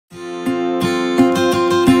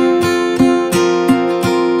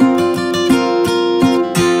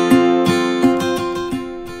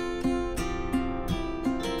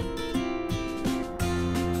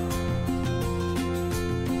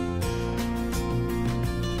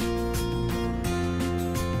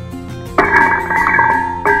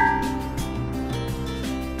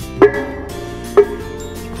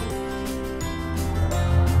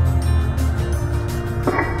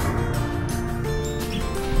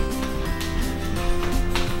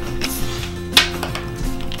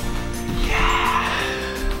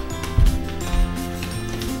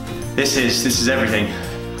This is everything.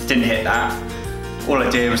 Didn't hit that. All I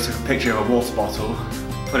did was took a picture of a water bottle,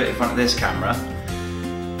 put it in front of this camera,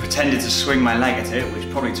 pretended to swing my leg at it, which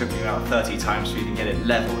probably took me about 30 times to even get it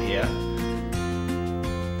level here.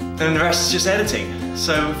 Then the rest is just editing.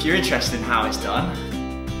 So if you're interested in how it's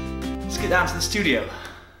done, let's get down to the studio.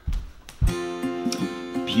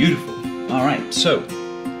 Beautiful. All right, so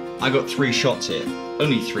I got 3 shots here.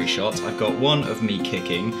 Only 3 shots. I've got one of me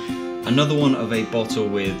kicking, another one of a bottle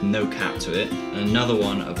with no cap to it, and another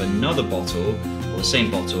one of another bottle, or the same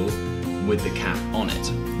bottle, with the cap on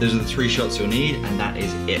it. Those are the 3 shots you'll need, and that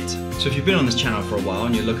is it. So if you've been on this channel for a while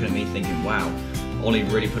and you're looking at me thinking, wow, Ollie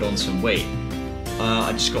really put on some weight,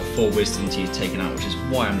 I just got 4 wisdom teeth taken out, which is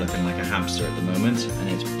why I'm looking like a hamster at the moment, and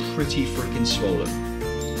it's pretty freaking swollen.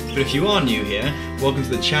 But if you are new here, welcome to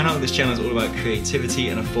the channel. This channel is all about creativity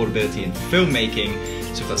and affordability in filmmaking,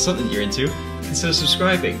 so if that's something you're into, consider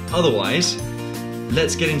subscribing. Otherwise,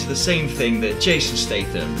 let's get into the same thing that Jason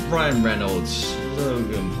Statham, Ryan Reynolds,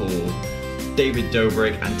 Logan Paul, David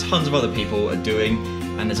Dobrik, and tons of other people are doing,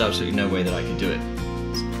 and there's absolutely no way that I can do it.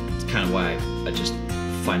 It's kind of why I just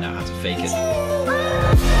find out how to fake it.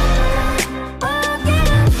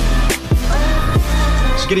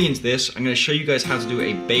 So getting into this, I'm going to show you guys how to do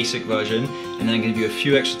a basic version, and then I'm going to give you a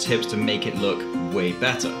few extra tips to make it look way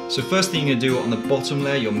better. So first thing you're going to do on the bottom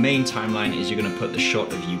layer, your main timeline, is you're going to put the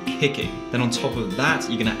shot of you kicking. Then on top of that,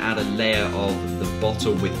 you're going to add a layer of the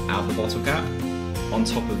bottle without the bottle cap. On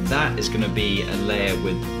top of that is going to be a layer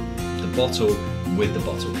with the bottle with the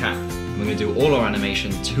bottle cap. And we're going to do all our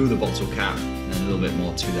animation to the bottle cap, and then a little bit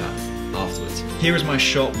more to that afterwards. Here is my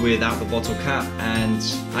shot without the bottle cap, and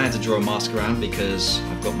I had to draw a mask around because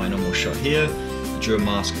I've got my normal shot here. I drew a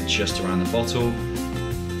mask just around the bottle.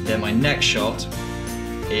 Then my next shot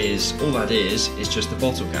is, all that is just the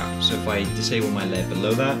bottle cap. So if I disable my layer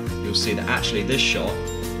below that, you'll see that actually this shot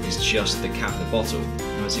is just the cap of the bottle.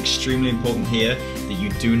 Now it's extremely important here that you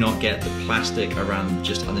do not get the plastic around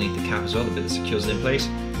just underneath the cap as well, the bit that secures it in place.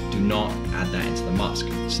 Do not add that into the mask.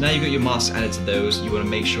 So now you've got your masks added to those, you want to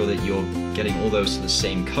make sure that you're getting all those to the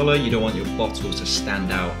same color. You don't want your bottles to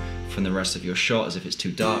stand out from the rest of your shot as if it's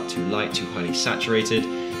too dark, too light, too highly saturated.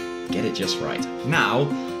 Get it just right. Now,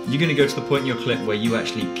 you're going to go to the point in your clip where you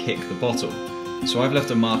actually kick the bottle. So I've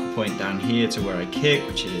left a marker point down here to where I kick,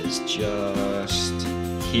 which is just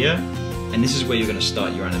here. And this is where you're going to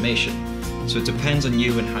start your animation. So it depends on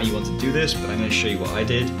you and how you want to do this, but I'm going to show you what I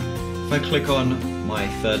did. If I click on my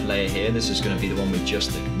 3rd layer here, this is going to be the one with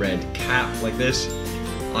just the red cap like this.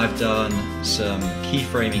 I've done some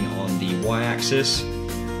keyframing on the y-axis.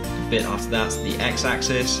 A bit after that's the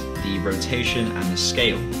x-axis, the rotation, and the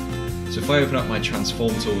scale. So if I open up my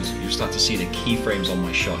transform tools, you'll start to see the keyframes on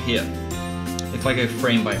my shot here. If I go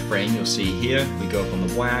frame by frame, you'll see here, we go up on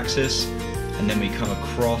the y-axis, and then we come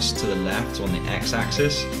across to the left on the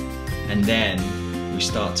x-axis, and then we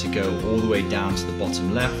start to go all the way down to the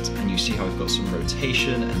bottom left, and you see how we've got some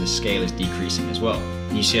rotation, and the scale is decreasing as well.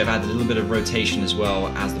 And you see I've added a little bit of rotation as well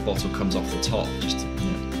as the bottle comes off the top, just to,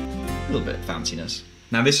 a little bit of fanciness.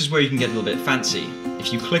 Now this is where you can get a little bit fancy.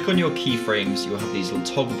 If you click on your keyframes, you'll have these little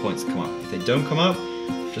toggle points that come up. If they don't come up,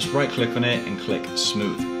 just right click on it and click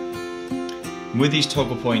smooth. With these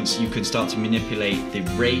toggle points, you can start to manipulate the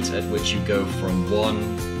rate at which you go from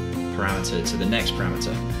one parameter to the next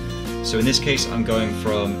parameter. So in this case, I'm going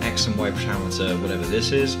from X and Y parameter, whatever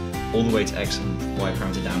this is, all the way to X and Y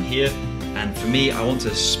parameter down here. And for me, I want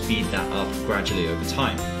to speed that up gradually over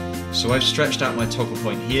time. So I've stretched out my toggle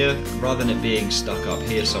point here, rather than it being stuck up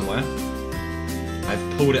here somewhere.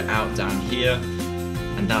 I've pulled it out down here,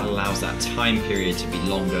 and that allows that time period to be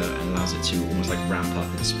longer and allows it to almost like ramp up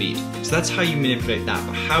in speed. So that's how you manipulate that,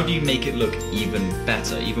 but how do you make it look even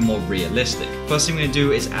better, even more realistic? First thing we're going to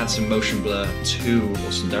do is add some motion blur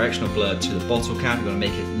or some directional blur to the bottle cap. We're going to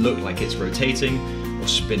make it look like it's rotating or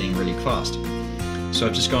spinning really fast. So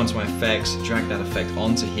I've just gone to my effects, drag that effect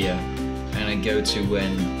onto here, and I go to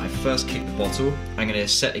when I first kick the bottle. I'm going to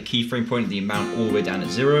set a keyframe point, the amount all the way down at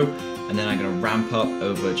 0, and then I'm going to ramp up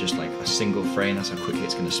over just like a single frame. That's how quickly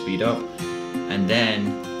it's going to speed up, and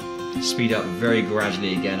then speed up very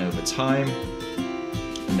gradually again over time,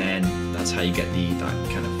 and then that's how you get that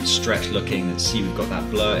kind of stretch looking. Let's see, we've got that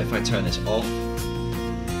blur. If I turn this off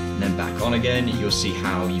and then back on again, you'll see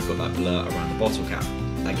how you've got that blur around the bottle cap.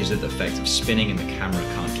 That gives it the effect of spinning and the camera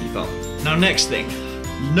can't keep up. Now next thing,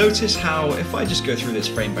 notice how if I just go through this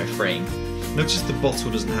frame by frame, notice the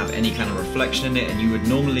bottle doesn't have any kind of reflection in it, and you would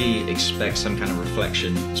normally expect some kind of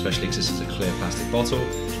reflection, especially because this is a clear plastic bottle.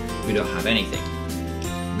 We don't have anything.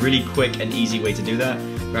 Really quick and easy way to do that,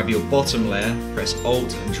 grab your bottom layer, press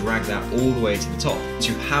Alt and drag that all the way to the top.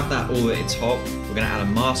 To have that all the way to the top, we're going to add a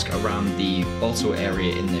mask around the bottle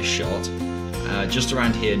area in this shot. Just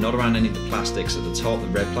around here, not around any of the plastics at the top, the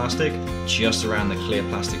red plastic, just around the clear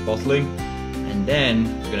plastic bottling. And then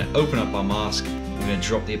we're going to open up our mask. We're going to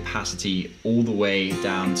drop the opacity all the way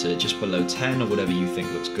down to just below 10 or whatever you think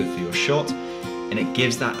looks good for your shot. And it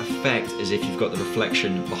gives that effect as if you've got the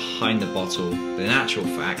reflection behind the bottle, but in actual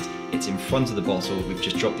fact, it's in front of the bottle. We've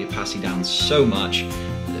just dropped the opacity down so much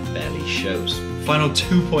that it barely shows. Final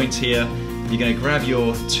 2 points here. You're going to grab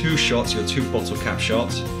your 2 shots, your 2 bottle cap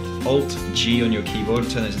shots, Alt G on your keyboard,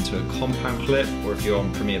 turn those into a compound clip, or if you're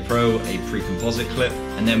on Premiere Pro, a pre-composite clip.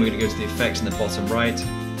 And then we're going to go to the effects in the bottom right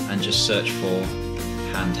and just search for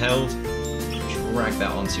handheld, drag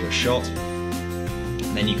that onto your shot.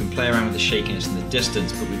 And then you can play around with the shakiness and the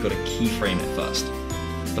distance, but we've got to keyframe it first.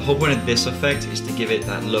 The whole point of this effect is to give it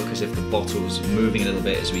that look as if the bottle's moving a little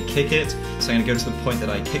bit as we kick it. So I'm going to go to the point that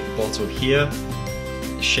I kick the bottle here,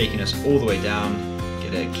 the shakiness all the way down,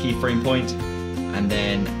 get a keyframe point, and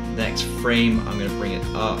then next frame I'm going to bring it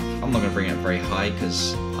up. I'm not going to bring it up very high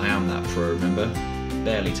because I am that pro, remember?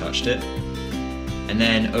 Barely touched it. And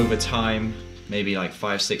then over time, maybe like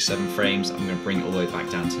 5, 6, 7 frames, I'm going to bring it all the way back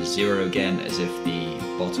down to 0 again, as if the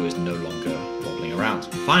bottle is no longer wobbling around.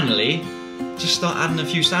 Finally, just start adding a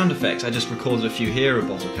few sound effects. I just recorded a few here of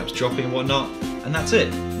bottle caps dropping and whatnot, and that's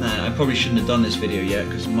it. Man, I probably shouldn't have done this video yet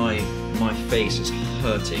because my face is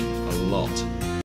hurting a lot.